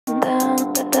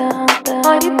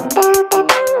What's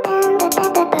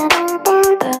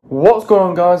going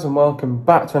on, guys, and welcome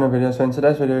back to another video. So in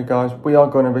today's video, guys, we are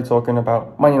going to be talking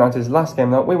about Man United's last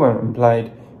game that we went and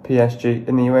played PSG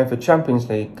in the UEFA Champions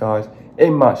League, guys,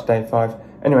 in match day 5.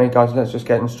 Anyway, guys, let's just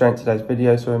get straight into today's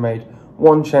video. So we made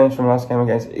one change from last game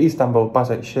against Istanbul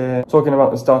Başakşehir. Talking about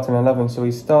the starting 11, so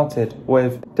we started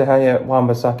with De Gea,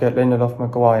 Wan-Bissaka, Lindelof,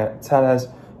 Maguire, Telles,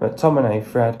 McTominay,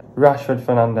 Fred, Rashford,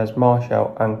 Fernandes,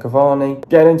 Martial and Cavani.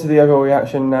 Getting into the overall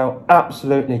reaction now,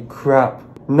 absolutely crap,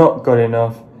 not good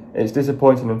enough. It's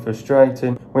disappointing and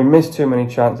frustrating. We missed too many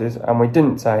chances and we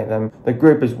didn't take them. The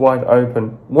group is wide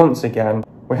open once again.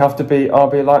 We have to beat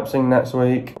RB Leipzig next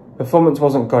week. Performance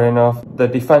wasn't good enough. The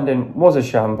defending was a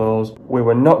shambles. We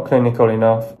were not clinical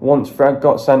enough. Once Fred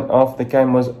got sent off, the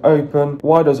game was open.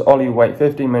 Why does Ollie wait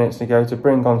 15 minutes to go to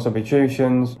bring on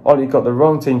substitutions? Ollie got the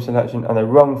wrong team selection and the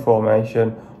wrong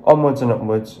formation. Onwards and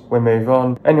upwards, we move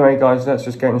on. Anyway, guys, let's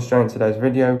just get straight into today's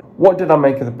video. What did I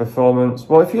make of the performance?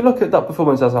 Well, if you look at that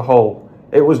performance as a whole,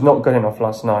 it was not good enough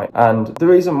last night. And the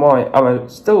reason why I'm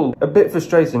still a bit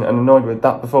frustrated and annoyed with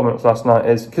that performance last night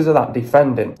is because of that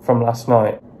defending from last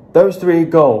night. Those 3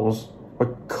 goals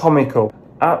were comical,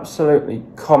 absolutely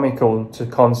comical to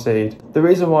concede. The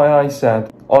reason why I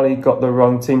said Ollie got the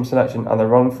wrong team selection and the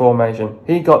wrong formation,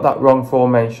 he got that wrong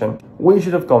formation. We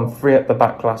should have gone 3 at the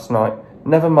back last night.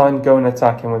 Never mind going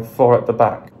attacking with 4 at the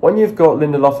back. When you've got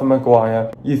Lindelof and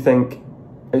Maguire, you think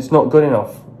it's not good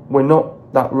enough. We're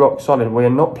not that rock solid. We are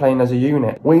not playing as a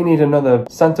unit. We need another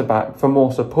centre-back for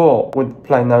more support with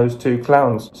playing those 2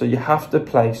 clowns. So you have to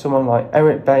play someone like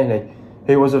RB Leipzig,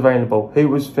 who was available, who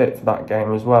was fit for that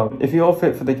game as well. If you're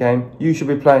fit for the game, you should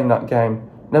be playing that game.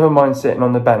 Never mind sitting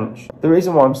on the bench. The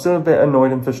reason why I'm still a bit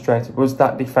annoyed and frustrated was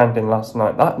that defending last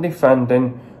night. That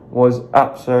defending was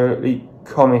absolutely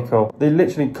comical. They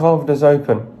literally carved us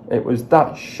open. It was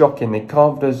that shocking. They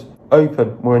carved us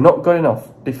open. We're not good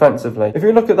enough defensively. If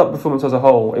you look at that performance as a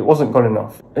whole, it wasn't good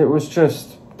enough. It was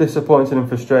just disappointing and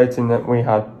frustrating that we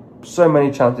had so many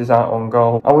chances out on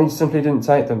goal and we simply didn't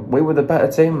take them. We were the better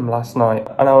team last night,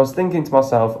 and I was thinking to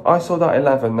myself, I saw that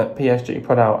 11 that PSG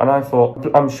put out and I thought,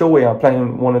 I'm sure we are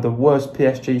playing one of the worst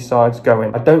PSG sides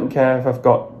going. I don't care if I've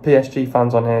got PSG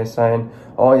fans on here saying,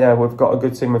 oh yeah, we've got a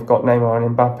good team, we've got Neymar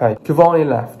and Mbappe. Cavani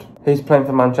left, he's playing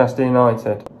for Manchester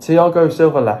United. Thiago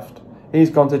Silva left,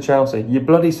 he's gone to Chelsea. You're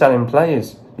bloody selling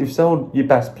players. You've sold your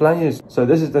best players. So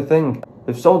this is the thing,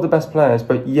 they've sold the best players,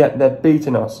 but yet they're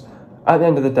beating us. At the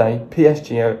end of the day,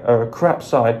 PSG are a crap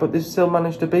side, but they still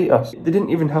managed to beat us. They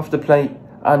didn't even have to play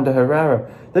Ander Herrera.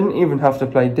 They didn't even have to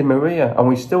play Di Maria, and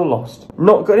we still lost.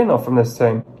 Not good enough from this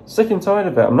team. Sick and tired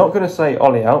of it. I'm not going to say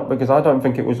Ollie out, because I don't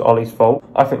think it was Ollie's fault.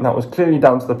 I think that was clearly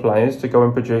down to the players to go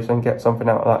and produce and get something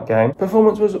out of that game.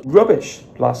 Performance was rubbish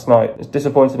last night. It's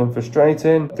disappointing and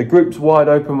frustrating. The group's wide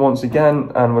open once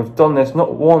again, and we've done this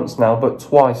not once now, but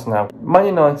twice now. Man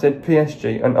United,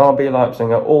 PSG and RB Leipzig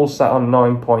are all sat on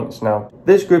 9 points now.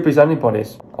 This group is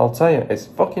anybody's. I'll tell you, it's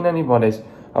fucking anybody's.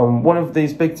 And one of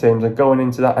these big teams are going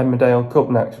into that Emmerdale Cup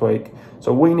next week.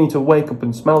 So we need to wake up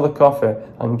and smell the coffee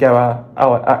and get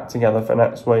our act together for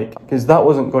next week. Because that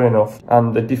wasn't good enough.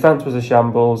 And the defence was a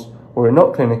shambles. We were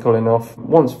not clinical enough.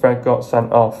 Once Fred got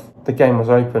sent off, the game was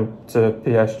open to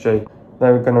PSG.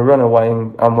 They were going to run away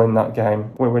and win that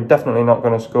game. We were definitely not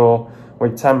going to score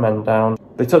with 10 men down.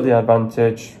 They took the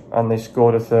advantage and they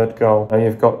scored a 3rd goal. Now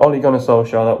you've got Ole Gunnar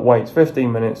Solskjaer that waits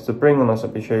 15 minutes to bring on the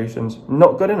substitutions.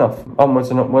 Not good enough.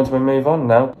 Onwards and upwards, we move on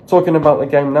now. Talking about the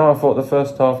game now, I thought the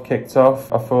first half kicked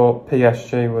off. I thought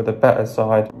PSG were the better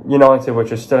side. United were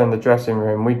just still in the dressing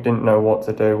room. We didn't know what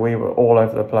to do. We were all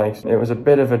over the place. It was a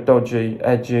bit of a dodgy,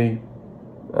 edgy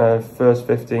first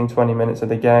 15-20 minutes of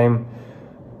the game.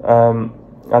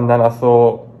 And then I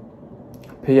thought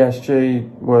PSG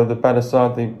were the better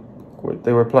side.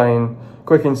 They were playing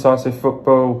quick, incisive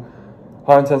football,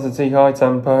 high intensity, high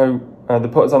tempo. They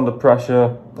put us under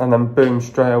pressure, and then boom,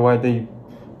 straight away they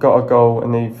got a goal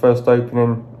in the first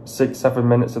opening 6-7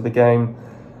 minutes of the game.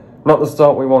 Not the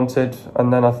start we wanted.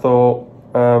 And then I thought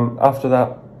after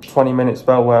that 20-minute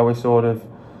spell where we sort of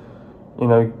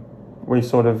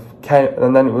came,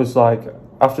 and then it was like,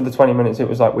 after the 20 minutes, it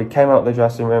was like we came out of the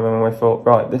dressing room and we thought,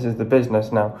 right, this is the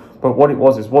business now. But what it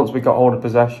was is, once we got hold of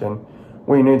possession,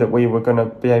 we knew that we were going to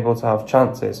be able to have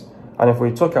chances. And if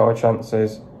we took our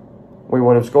chances, we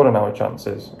would have scored on our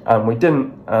chances. And we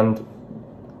didn't. And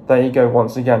there you go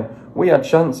once again. We had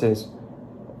chances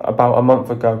about a month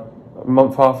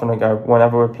half ago,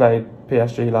 whenever we played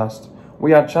PSG last. We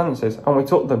had chances and we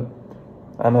took them.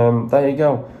 And there you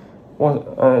go.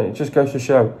 It just goes to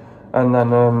show. And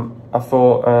then I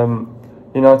thought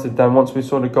United then, once we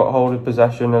sort of got hold of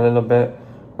possession a little bit,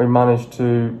 We managed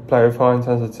to play with high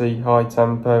intensity, high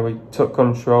tempo. We took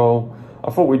control.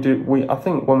 I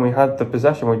think when we had the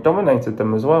possession, we dominated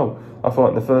them as well. I thought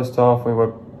in the first half we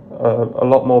were a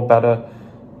lot more better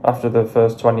after the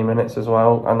first 20 minutes as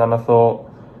well. And then I thought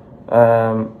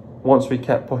once we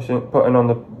kept putting them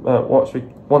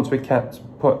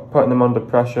under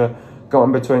pressure, got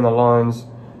in between the lines,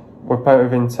 we played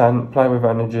with intent, played with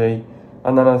energy.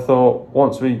 And then I thought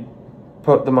once we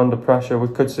put them under pressure, we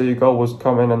could see a goal was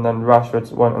coming, and then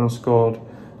Rashford went and scored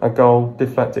a goal,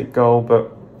 deflected goal.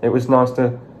 But it was nice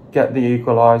to get the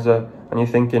equaliser, and you're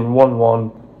thinking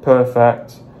 1-1,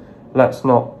 perfect. Let's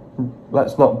not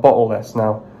bottle this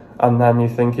now. And then you're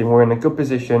thinking we're in a good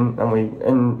position,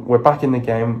 and we're back in the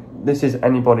game. This is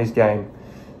anybody's game.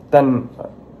 Then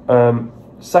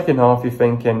second half, you're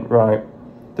thinking, right,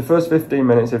 the first 15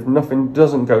 minutes, if nothing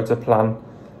doesn't go to plan,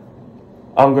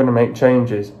 I'm going to make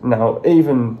changes.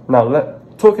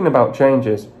 Talking about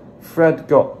changes, Fred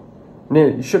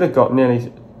should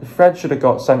have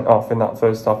got sent off in that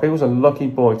first half. He was a lucky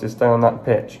boy to stay on that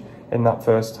pitch in that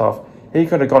first half. He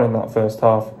could have gone in that first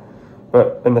half.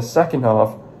 But in the second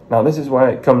half, now this is where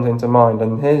it comes into mind,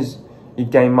 and here's your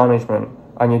game management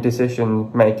and your decision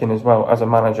making as well as a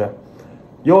manager.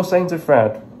 You're saying to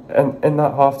Fred in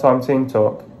that half-time team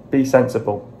talk, be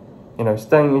sensible. You know,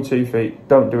 stay on your 2 feet,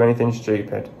 don't do anything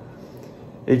stupid.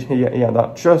 He had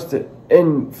that trust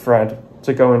in Fred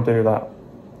to go and do that.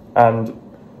 And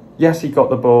yes, he got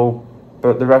the ball,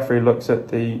 but the referee looks at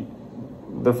the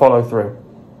follow-through.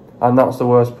 And that's the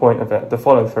worst point of it, the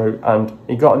follow-through. And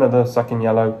he got another second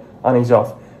yellow, and he's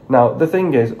off. Now, the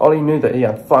thing is, Ollie knew that he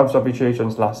had 5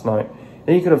 substitutions last night.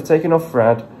 He could have taken off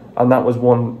Fred, and that was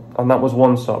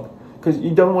one sub. Because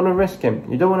you don't want to risk him.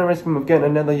 You don't want to risk him of getting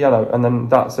another yellow, and then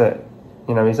that's it.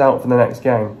 You know, he's out for the next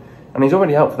game. And he's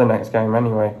already out for the next game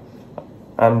anyway.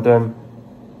 And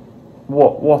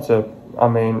I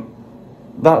mean,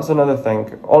 that's another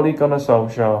thing. Ole Gunnar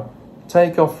Solskjaer,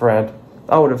 take off Fred.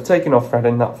 I would have taken off Fred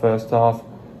in that first half.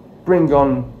 Bring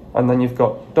on, and then you've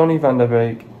got Donny van der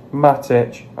Beek,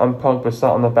 Matic, and Pogba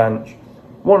sat on the bench.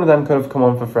 One of them could have come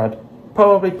on for Fred.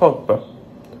 Probably Pogba.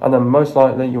 And then most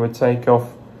likely you would take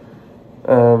off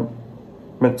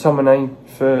McTominay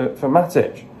for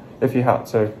Matic if you had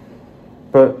to.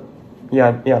 But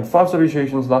yeah, he had 5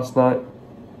 substitutions last night,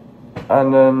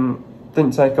 and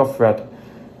didn't take off Fred.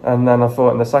 And then I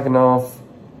thought in the second half,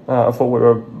 I thought we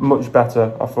were much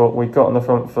better. I thought we got on the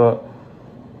front foot,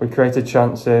 we created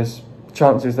chances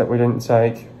that we didn't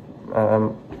take.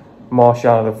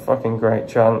 Martial had a fucking great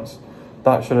chance.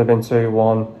 That should have been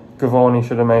 2-1. Cavani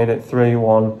should have made it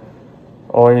 3-1.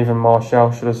 Or even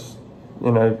Martial should have,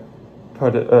 you know,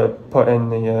 put in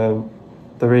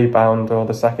the rebound or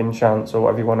the second chance or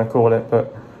whatever you want to call it.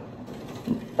 But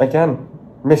again,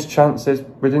 missed chances,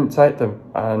 we didn't take them.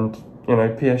 And, you know,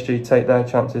 PSG take their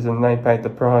chances and they paid the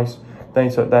price. They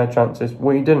took their chances,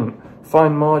 we didn't.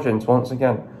 Fine margins, once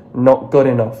again, not good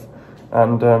enough.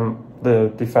 And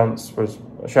the defence was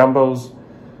a shambles,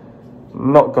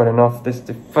 not good enough. This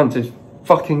defence is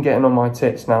fucking getting on my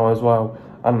tits now as well.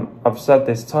 And I've said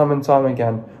this time and time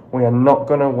again, we are not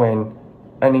going to win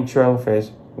any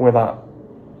trophies with that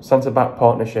centre-back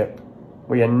partnership.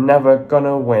 We are never going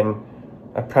to win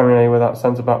a Premier League with that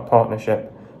centre-back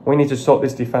partnership. We need to sort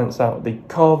this defence out. They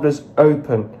carved us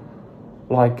open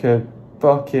like a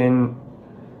fucking...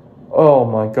 Oh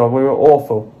my God, we were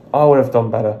awful. I would have done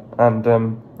better, and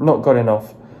not good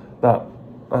enough.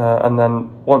 And then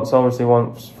once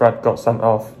Fred got sent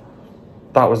off,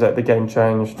 that was it, the game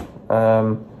changed.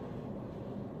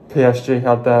 PSG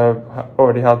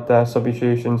already had their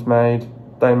substitutions made.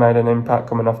 They made an impact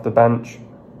coming off the bench,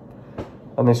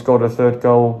 and they scored a 3rd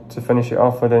goal to finish it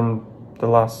off within the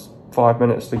last 5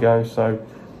 minutes to go. So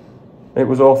it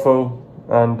was awful,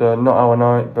 and not our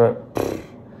night. But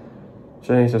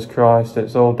Jesus Christ,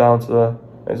 it's all down to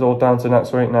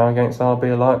next week now against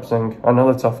RB Leipzig,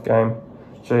 another tough game.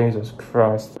 Jesus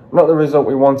Christ. Not the result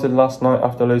we wanted last night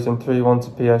after losing 3-1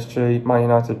 to PSG. Man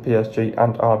United, PSG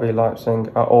and RB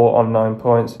Leipzig are all on 9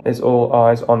 points. It's all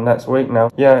eyes on next week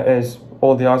now. Yeah, it is.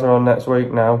 All the eyes are on next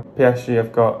week now. PSG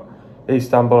have got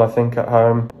Istanbul, I think, at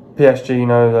home. PSG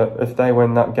know that if they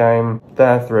win that game,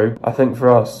 they're through. I think for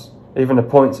us, even a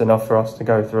point's enough for us to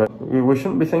go through it. We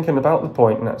shouldn't be thinking about the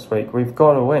point next week. We've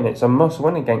got to win. It's a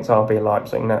must-win against RB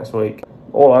Leipzig next week.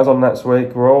 All eyes on next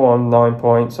week. We're all on 9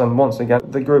 points, and once again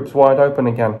the group's wide open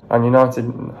again. And United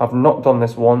have not done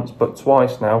this once but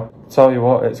twice now. Tell you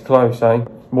what, it's close, eh?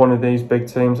 One of these big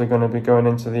teams are going to be going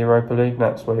into the Europa League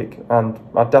next week, and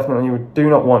I definitely do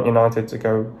not want United to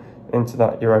go into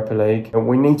that Europa League. And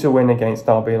we need to win against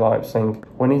RB Leipzig.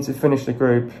 We need to finish the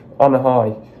group on a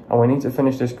high, and we need to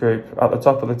finish this group at the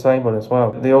top of the table as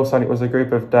well. They all said it was a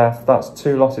group of death. That's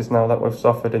 2 losses now that we've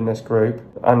suffered in this group,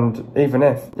 and even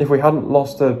if we hadn't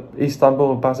lost to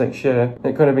Istanbul Başakşehir,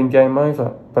 it could have been game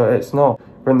over, but it's not.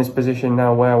 We're in this position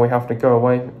now where we have to go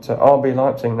away to RB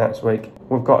Leipzig next week.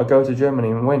 We've got to go to Germany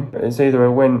and win. It's either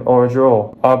a win or a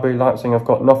draw. RB Leipzig have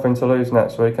got nothing to lose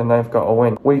next week and they've got to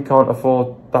win. We can't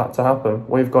afford that to happen.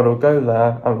 We've got to go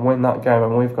there and win that game,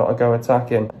 and we've got to go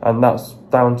attacking. And that's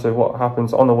down to what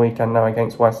happens on the weekend now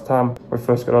against West Ham. We've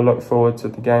first got to look forward to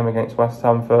the game against West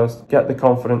Ham first, get the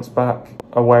confidence back.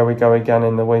 Away we go again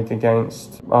in the week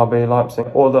against RB Leipzig.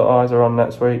 All the eyes are on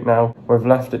next week now. We've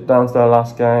left it down to the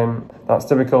last game. That's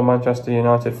typical Manchester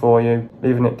United for you,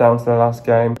 leaving it down to the last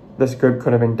game. This group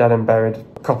could have been dead and buried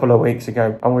a couple of weeks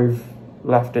ago, and we've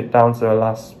left it down to the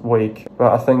last week.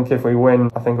 But I think if we win,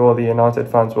 I think all the United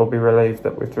fans will be relieved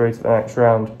that we're through to the next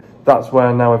round. That's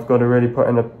where now we've got to really put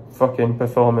in a fucking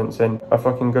performance in, a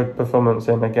fucking good performance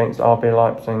in against RB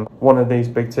Leipzig. One of these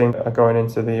big teams are going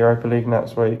into the Europa League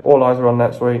next week. All eyes are on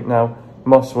next week now.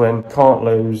 Must win, can't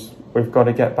lose. We've got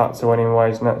to get back to winning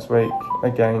ways next week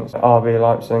against RB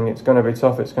Leipzig. It's going to be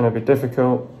tough, it's going to be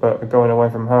difficult, but we're going away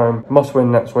from home. Must win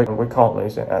next week, and we can't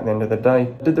lose it at the end of the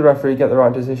day. Did the referee get the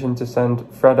right decision to send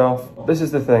Fred off? This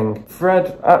is the thing.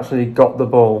 Fred actually got the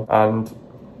ball, and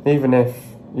even if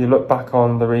you look back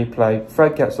on the replay,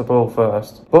 Fred gets the ball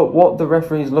first. But what the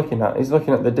referee is looking at, he's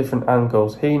looking at the different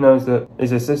angles. He knows that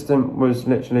his assistant was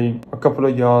literally a couple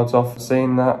of yards off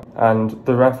seeing that, and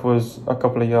the ref was a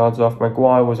couple of yards off.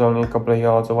 Maguire was only a couple of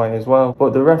yards away as well.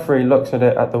 But the referee looks at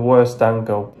it at the worst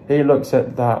angle. He looks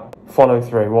at that follow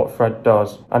through, what Fred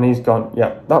does, and he's gone,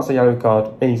 yeah, that's a yellow card,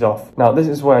 he's off. Now this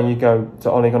is where you go to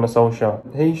Ole Gunnar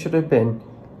Solskjaer. He should have been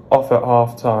off at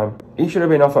half time. He should have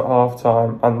been off at half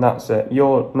time, and that's it.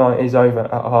 Your night is over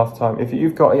at half time. If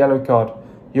you've got a yellow card,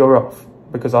 you're off,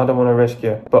 because I don't want to risk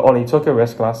you. But Ole took a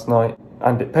risk last night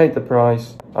and it paid the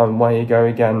price, and where you go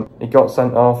again. He got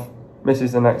sent off,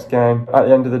 misses the next game. At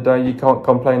the end of the day, you can't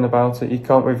complain about it. You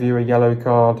can't review a yellow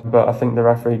card, but I think the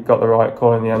referee got the right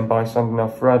call in the end by sending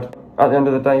off Fred. At the end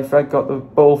of the day, Fred got the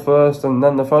ball first and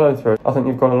then the follow through. I think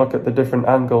you've got to look at the different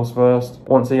angles first.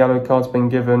 Once a yellow card's been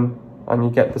given and you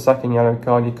get the second yellow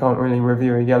card, you can't really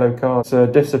review a yellow card. So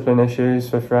discipline issues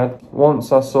for Fred.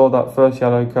 Once I saw that first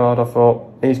yellow card, I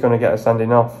thought, he's going to get a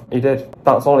sending off. He did.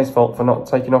 That's Ole's fault for not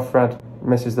taking off Fred.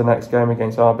 Misses the next game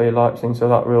against RB Leipzig, so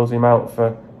that rules him out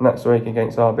for next week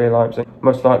against RB Leipzig.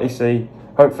 Most likely see,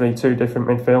 hopefully, 2 different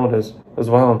midfielders as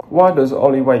well. Why does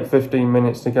Ole wait 15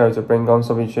 minutes to go to bring on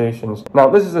substitutions? Now,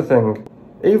 this is the thing.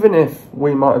 Even if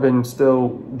we might have been still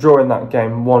drawing that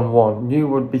game 1-1, you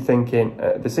would be thinking,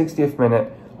 at the 60th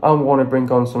minute, I want to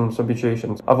bring on some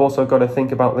substitutions. I've also got to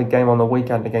think about the game on the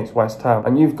weekend against West Ham.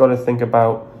 And you've got to think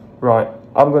about, right,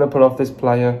 I'm going to pull off this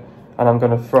player and I'm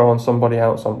going to throw on somebody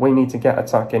else on. We need to get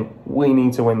attacking. We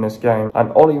need to win this game.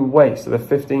 And Ole waits to the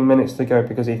 15 minutes to go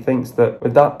because he thinks that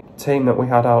with that team that we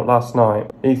had out last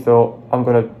night, he thought, I'm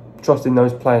going to trust in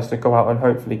those players to go out and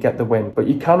hopefully get the win. But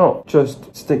you cannot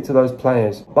just stick to those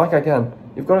players. Like again,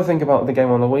 you've got to think about the game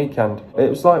on the weekend.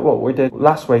 It was like what we did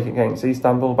last week against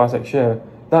Istanbul Başakşehir.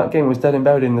 That game was dead and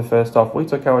buried in the first half. We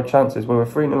took our chances. We were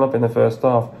 3-0 up in the first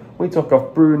half. We took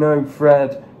off Bruno,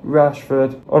 Fred,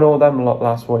 Rashford, and all them lot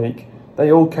last week.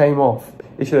 They all came off.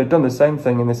 He should have done the same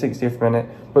thing in the 60th minute.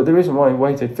 But the reason why he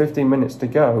waited 15 minutes to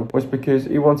go was because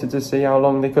he wanted to see how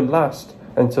long they could last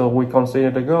until we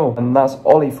conceded a goal. And that's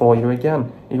Ole for you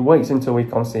again. He waits until we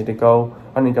concede a goal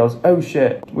and he goes, oh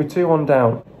shit, we're 2-1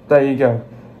 down. There you go.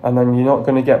 And then you're not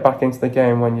going to get back into the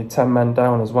game when you're 10 men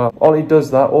down as well. Ole does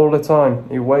that all the time.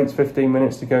 He waits 15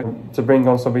 minutes to go to bring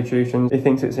on substitutions. He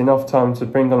thinks it's enough time to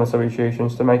bring on the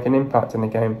substitutions to make an impact in the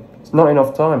game. It's not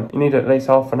enough time. You need at least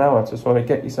half an hour to sort of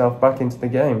get yourself back into the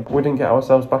game. We didn't get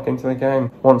ourselves back into the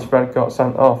game once Fred got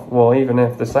sent off. Well, even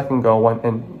if the second goal went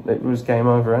in, it was game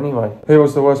over anyway. Who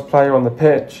was the worst player on the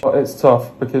pitch? It's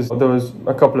tough because there was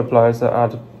a couple of players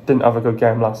that didn't have a good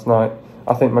game last night.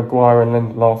 I think Maguire and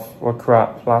Lindelof were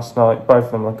crap last night. Both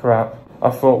of them were crap. I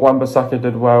thought Wan-Bissaka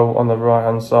did well on the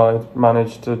right-hand side,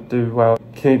 managed to do well.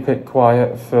 Keep it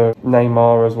quiet for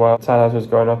Neymar as well. Tellez was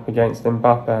going up against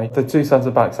Mbappe. The 2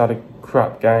 centre-backs had a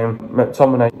crap game.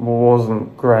 McTominay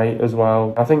wasn't great as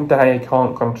well. I think De Gea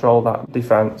can't control that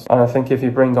defence. And I think if you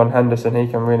bring on Henderson,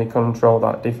 he can really control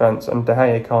that defence. And De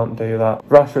Gea can't do that.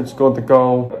 Rashford scored the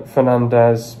goal.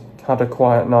 Fernandes had a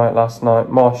quiet night last night.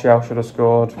 Martial should have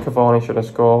scored. Cavani should have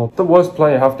scored. The worst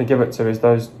player you have to give it to is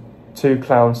those 2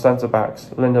 clown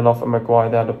centre-backs, Lindelof and Maguire.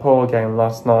 They had a poor game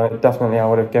last night. Definitely I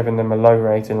would have given them a low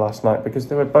rating last night because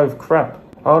they were both crap.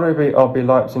 How do we beat RB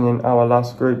Leipzig in our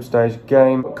last group stage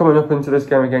game? Coming up into this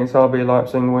game against RB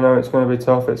Leipzig, we know it's going to be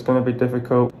tough, it's going to be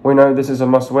difficult. We know this is a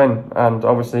must-win, and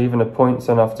obviously even a point's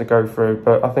enough to go through,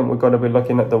 but I think we've got to be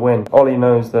looking at the win. Ollie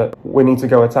knows that we need to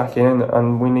go attacking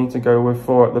and we need to go with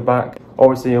 4 at the back.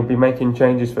 Obviously he'll be making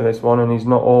changes for this one, and he's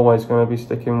not always going to be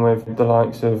sticking with the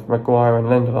likes of Maguire and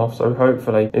Lindelof, so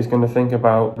hopefully he's going to think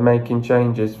about making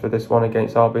changes for this one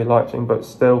against RB Leipzig, but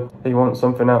still he wants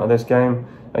something out of this game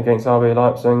against RB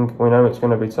Leipzig. We know it's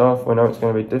going to be tough, we know it's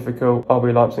going to be difficult.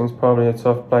 RB Leipzig's probably a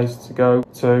tough place to go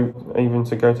to, even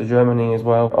to go to Germany as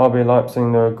well. RB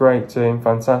Leipzig, they're a great team,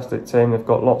 fantastic team, they've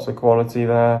got lots of quality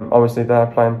there. Obviously they're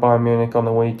playing Bayern Munich on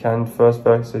the weekend, first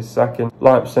versus second.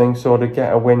 Leipzig sort of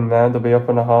get a win there, they'll be up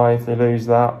on a high. If they lose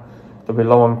that, they'll be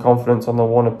low on confidence and they'll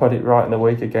want to put it right in the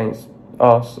week against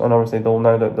us, and obviously they'll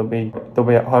know that they'll be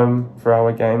at home for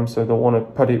our game, so they'll want to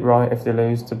put it right if they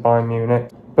lose to Bayern Munich.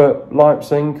 But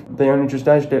Leipzig, they only just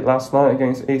edged it last night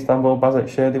against Istanbul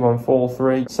Basaksehir. They won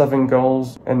 4-3, 7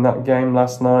 goals in that game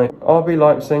last night. RB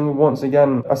Leipzig, once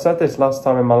again, I said this last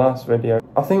time in my last video,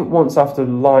 I think once after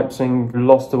Leipzig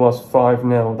lost to us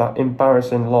 5-0, that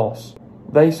embarrassing loss,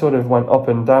 they sort of went up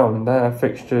and down. Their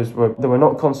fixtures were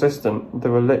not consistent. They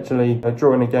were literally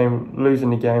drawing a game,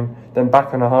 losing a game, then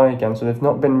back on a high again. So they've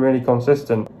not been really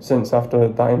consistent since after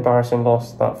that embarrassing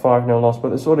loss, that 5-0 loss. But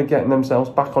they're sort of getting themselves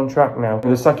back on track now.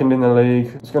 They're second in the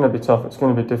league. It's going to be tough. It's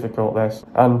going to be difficult, this.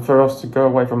 And for us to go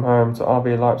away from home to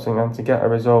RB Leipzig and to get a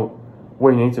result,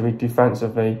 we need to be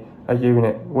defensively a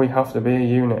unit. We have to be a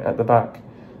unit at the back.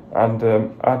 And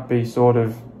I'd be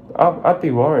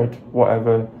worried,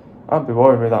 I'd be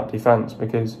worried with that defence,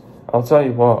 because I'll tell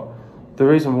you what, the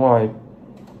reason why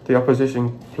the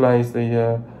opposition plays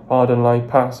the hard and low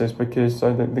pass is because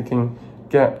so that they can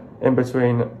get in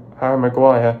between Harry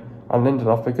Maguire and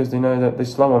Lindelof, because they know that they're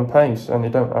slow on pace and they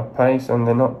don't have pace and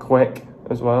they're not quick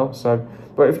as well. So,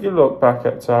 but if you look back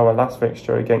at our last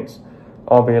fixture against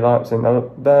RB Leipzig,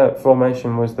 their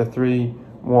formation was the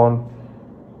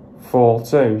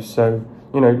 3-1-4-2. So,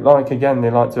 you know, like again, they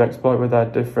like to exploit with their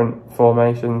different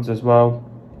formations as well.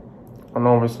 And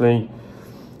obviously,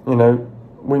 you know,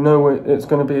 we know it's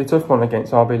going to be a tough one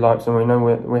against RB Leipzig. We know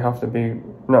we have to be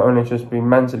not only just be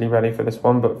mentally ready for this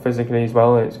one, but physically as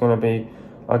well. It's going to be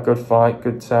a good fight,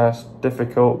 good test,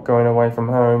 difficult going away from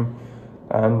home.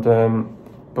 And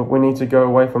but we need to go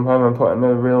away from home and put in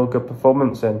a real good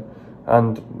performance in.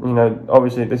 And, you know,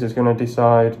 obviously this is going to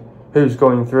decide who's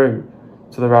going through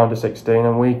to the round of 16,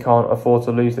 and we can't afford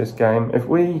to lose this game. If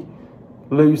we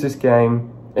lose this game,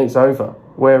 it's over.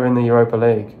 We're in the Europa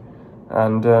League,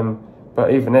 and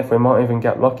but even if, we might even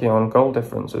get lucky on goal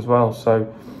difference as well.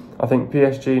 So I think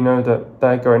PSG know that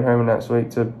they're going home next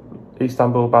week to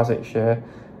Istanbul Basaksehir,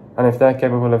 and if they're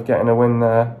capable of getting a win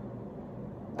there,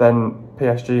 then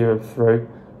PSG are through,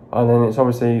 and then it's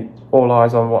obviously all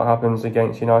eyes on what happens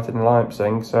against United and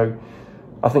Leipzig. So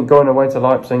I think going away to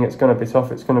Leipzig, it's going to be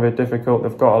tough, it's going to be difficult.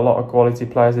 They've got a lot of quality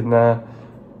players in there.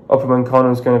 Upperman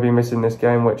Connor's going to be missing this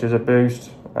game, which is a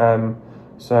boost. But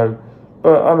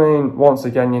I mean, once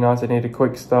again, United need a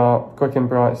quick and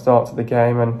bright start to the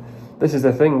game. And this is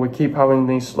the thing, we keep having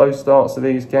these slow starts to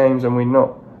these games and we're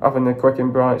not having the quick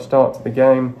and bright start to the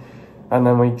game. And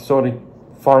then we sort of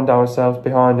find ourselves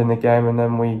behind in the game and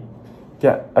then we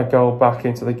get a goal back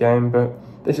into the game. But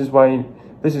this is where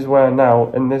now,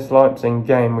 in this Leipzig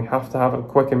game, we have to have a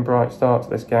quick and bright start to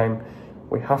this game.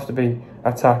 We have to be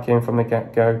attacking from the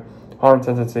get-go. High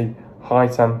intensity, high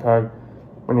tempo.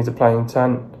 We need to play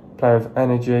intent, play with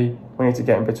energy. We need to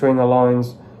get in between the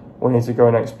lines. We need to go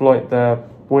and exploit their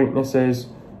weaknesses.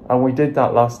 And we did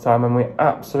that last time and we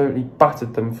absolutely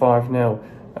battered them 5-0.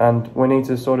 And we need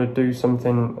to sort of do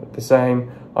something the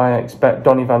same. I expect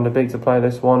Donny van der Beek to play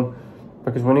this one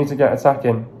because we need to get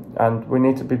attacking. And we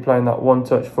need to be playing that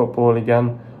one-touch football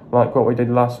again, like what we did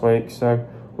last week. So,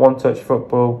 one-touch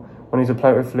football. We need to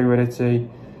play with fluidity,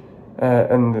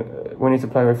 and we need to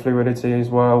play with fluidity as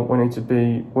well. We need to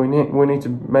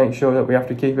make sure that we have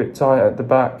to keep it tight at the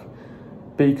back,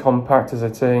 be compact as a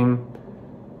team.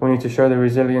 We need to show the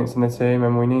resilience in the team,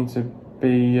 and we need to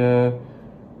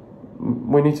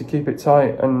keep it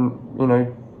tight, and you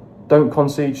know, don't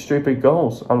concede stupid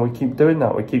goals. And we keep doing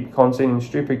that. We keep conceding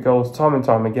stupid goals time and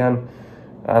time again.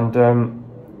 And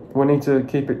we need to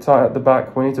keep it tight at the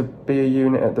back. We need to be a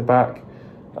unit at the back,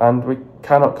 and we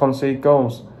cannot concede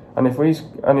goals. And if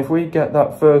we get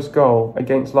that first goal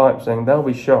against Leipzig, they'll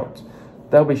be shocked.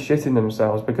 They'll be shitting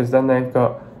themselves because then they've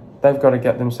got to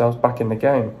get themselves back in the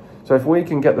game. So if we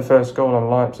can get the first goal on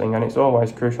Leipzig, and it's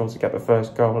always crucial to get the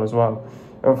first goal as well.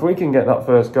 And if we can get that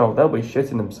first goal, they'll be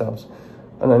shitting themselves.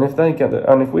 And then if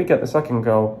we get the second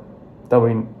goal, they'll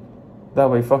be they'll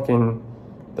be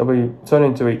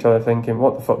turning to each other thinking,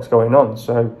 what the fuck's going on?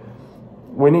 So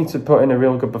we need to put in a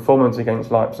real good performance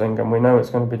against Leipzig, and we know it's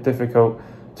going to be difficult,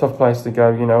 tough place to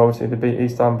go. You know, obviously they beat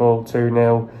Istanbul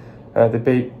 2-0, they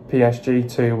beat PSG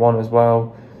 2-1 as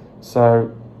well.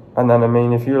 So, and then I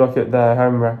mean, if you look at their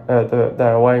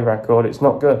their away record, it's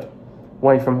not good.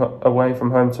 Away from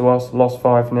home to us, lost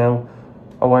 5-0.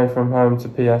 Away from home to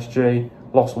PSG,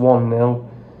 lost 1-0.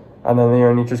 And then they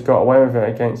only just got away with it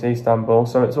against Istanbul.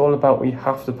 So it's all about, we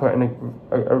have to put in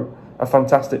a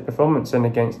fantastic performance in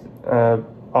against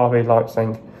RB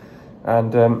Leipzig.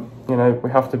 And, you know, we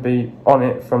have to be on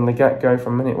it from the get-go,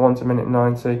 from minute 1 to minute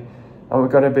 90. And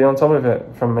we've got to be on top of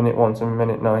it from minute 1 to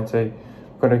minute 90. We've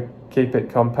got to keep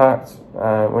it compact.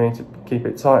 We need to keep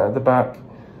it tight at the back.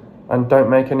 And don't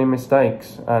make any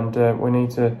mistakes. And we need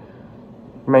to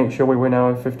make sure we win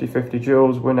our 50-50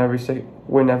 duels, win every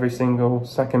single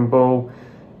second ball,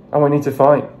 and we need to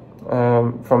fight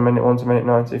from minute 1 to minute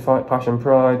 90. Fight passion,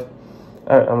 pride,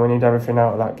 and we need everything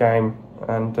out of that game.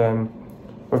 And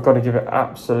we've got to give it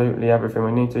absolutely everything.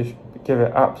 We need to give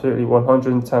it absolutely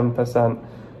 110%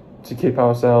 to keep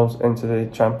ourselves into the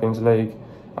Champions League.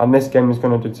 And this game is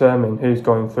going to determine who's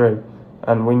going through,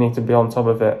 and we need to be on top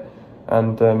of it.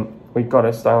 And we've got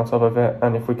to stay on top of it.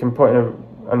 And if we can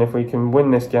if we can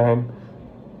win this game,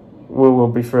 we will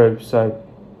be through. So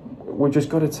we just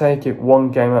got to take it one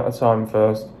game at a time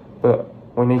first. But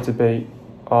we need to beat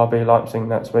RB Leipzig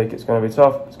next week. It's going to be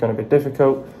tough. It's going to be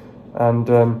difficult. And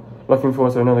looking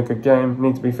forward to another good game.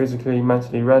 Need to be physically,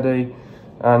 mentally ready.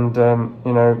 And,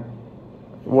 you know,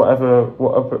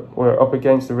 we're up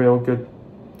against a real good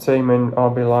team in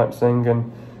RB Leipzig.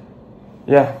 And,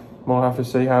 yeah, we'll have to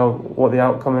see what the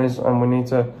outcome is. And we need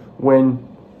to win.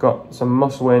 Got some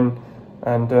must win,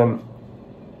 and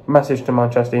message to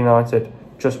Manchester United,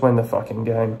 just win the fucking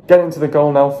game. Getting to the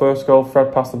goal now. First goal,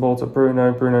 Fred passed the ball to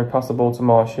Bruno passed the ball to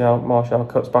Martial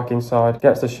cuts back inside,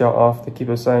 gets the shot off, the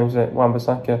keeper saves it,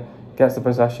 Wan-Bissaka gets the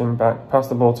possession back, pass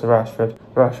the ball to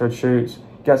Rashford shoots,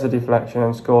 gets a deflection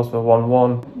and scores for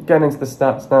 1-1. Getting into the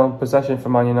stats now, possession for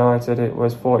Man United, it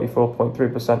was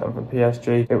 44.3%, and for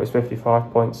PSG it was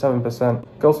 55.7%.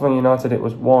 Goals for Man United, it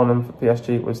was 1, and for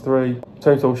PSG it was 3.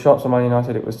 Total shots for Man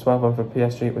United, it was 12, and for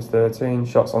PSG it was 13.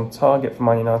 Shots on target for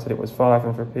Man United, it was 5,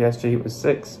 and for PSG it was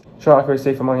 6. Shot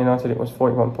accuracy for Man United, it was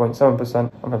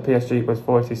 41.7%, and for PSG it was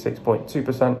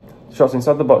 46.2%. Shots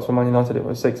inside the box for Man United, it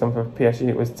was 6, and for PSG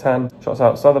it was 10. Shots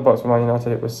outside the box for Man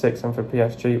United, it was 6, and for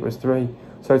PSG it was 3.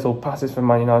 Total passes for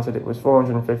Man United, it was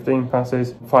 415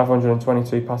 passes,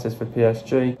 522 passes for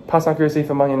PSG. Pass accuracy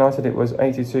for Man United, it was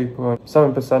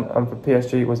 82.7%, and for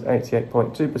PSG it was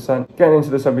 88.2%. Getting into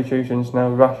the substitutions now,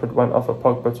 Rashford went off at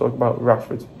Pogba. Talk about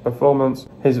Rashford's performance.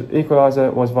 His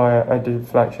equaliser was via a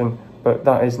deflection, but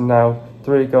that is now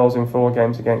 3 goals in 4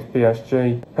 games against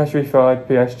PSG. Petrified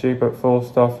PSG, but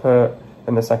forced off hurt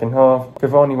in the second half.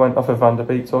 Cavani went off of Van der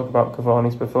Beek. Talk about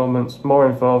Cavani's performance. More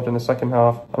involved in the second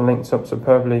half and linked up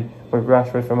superbly with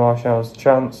Rashford for Martial's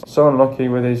chance. So unlucky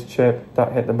with his chip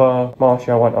that hit the bar.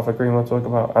 Martial went off of Greenwood. Talk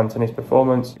about Anthony's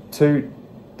performance. Too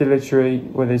dilatory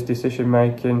with his decision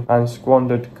making and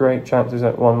squandered great chances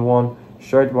at 1-1.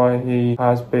 Showed why he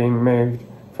has been moved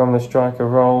from the striker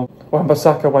role.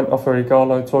 Wan-Bissaka went off for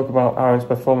Igalo. Talk about Aaron's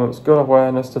performance. Good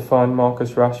awareness to find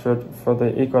Marcus Rashford for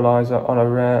the equaliser on a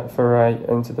rare foray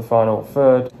into the final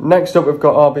third. Next up, we've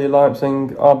got RB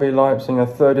Leipzig. RB Leipzig are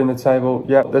third in the table.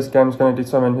 Yep, this game's going to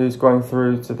determine who's going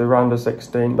through to the round of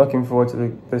 16. Looking forward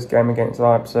to this game against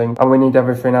Leipzig. And we need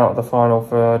everything out of the final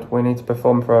third. We need to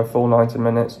perform for a full 90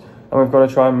 minutes. And we've got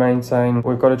to try and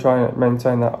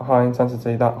maintain that high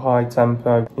intensity, that high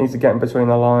tempo. Need to get in between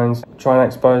the lines, try and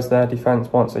expose their defence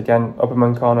once again.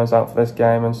 Upamecano's out for this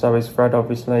game, and so is Fred,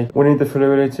 obviously. We need the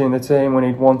fluidity in the team. We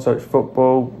need one-touch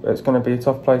football. It's going to be a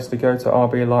tough place to go to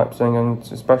RB Leipzig, and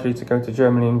especially to go to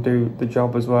Germany and do the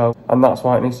job as well. And that's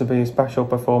why it needs to be a special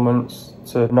performance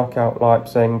to knock out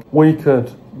Leipzig. We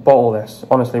could bottle this.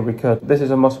 Honestly, we could. This is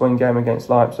a must-win game against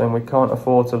Leipzig. We can't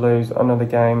afford to lose another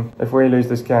game. If we lose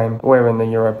this game, we're in the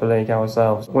Europa League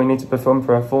ourselves. We need to perform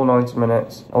for a full 90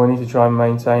 minutes, and we need to try and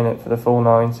maintain it for the full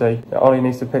 90. Ollie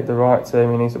needs to pick the right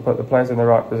team. He needs to put the players in the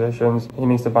right positions. He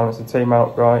needs to balance the team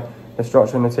out right. The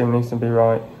structure in the team needs to be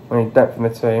right. We need depth in the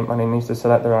team, and he needs to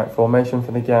select the right formation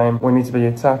for the game. We need to be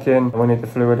attacking. We need the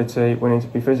fluidity. We need to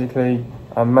be physically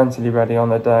and mentally ready on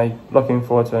the day. Looking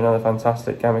forward to another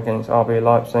fantastic game against RB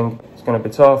Leipzig. It's going to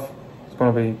be tough. It's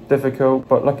going to be difficult,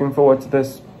 but looking forward to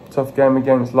this tough game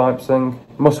against Leipzig.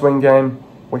 Must-win game.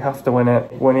 We have to win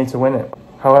it. We need to win it.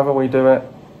 However we do it,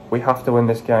 we have to win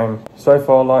this game. So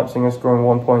far, Leipzig are scoring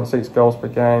 1.6 goals per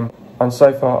game. and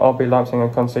so far RB Leipzig are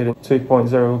conceding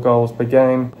 2.0 goals per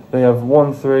game. They have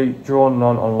won 3, drawn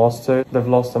none and lost 2. They've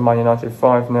lost to Man United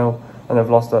 5-0 and they've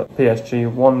lost to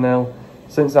PSG 1-0.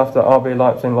 Since after RB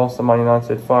Leipzig lost to Man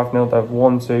United 5-0, they've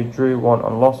won 2, drew 1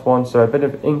 and lost 1, so a bit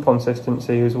of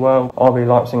inconsistency as well. RB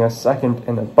Leipzig are second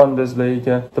in the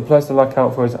Bundesliga. The players to look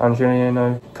out for is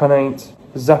Angelino, Konate,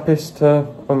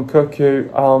 Zapista,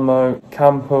 Nkunku, Almo,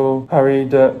 Campbell,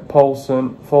 Harida,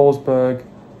 Poulsen, Forsberg,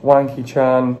 Wanky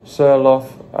Chan,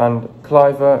 Surloff and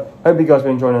Cliver. Hope you guys have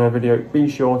been enjoying the video. Be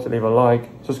sure to leave a like,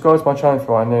 subscribe to my channel if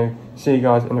you are new. See you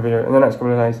guys in the video in the next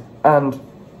couple of days, and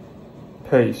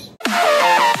peace.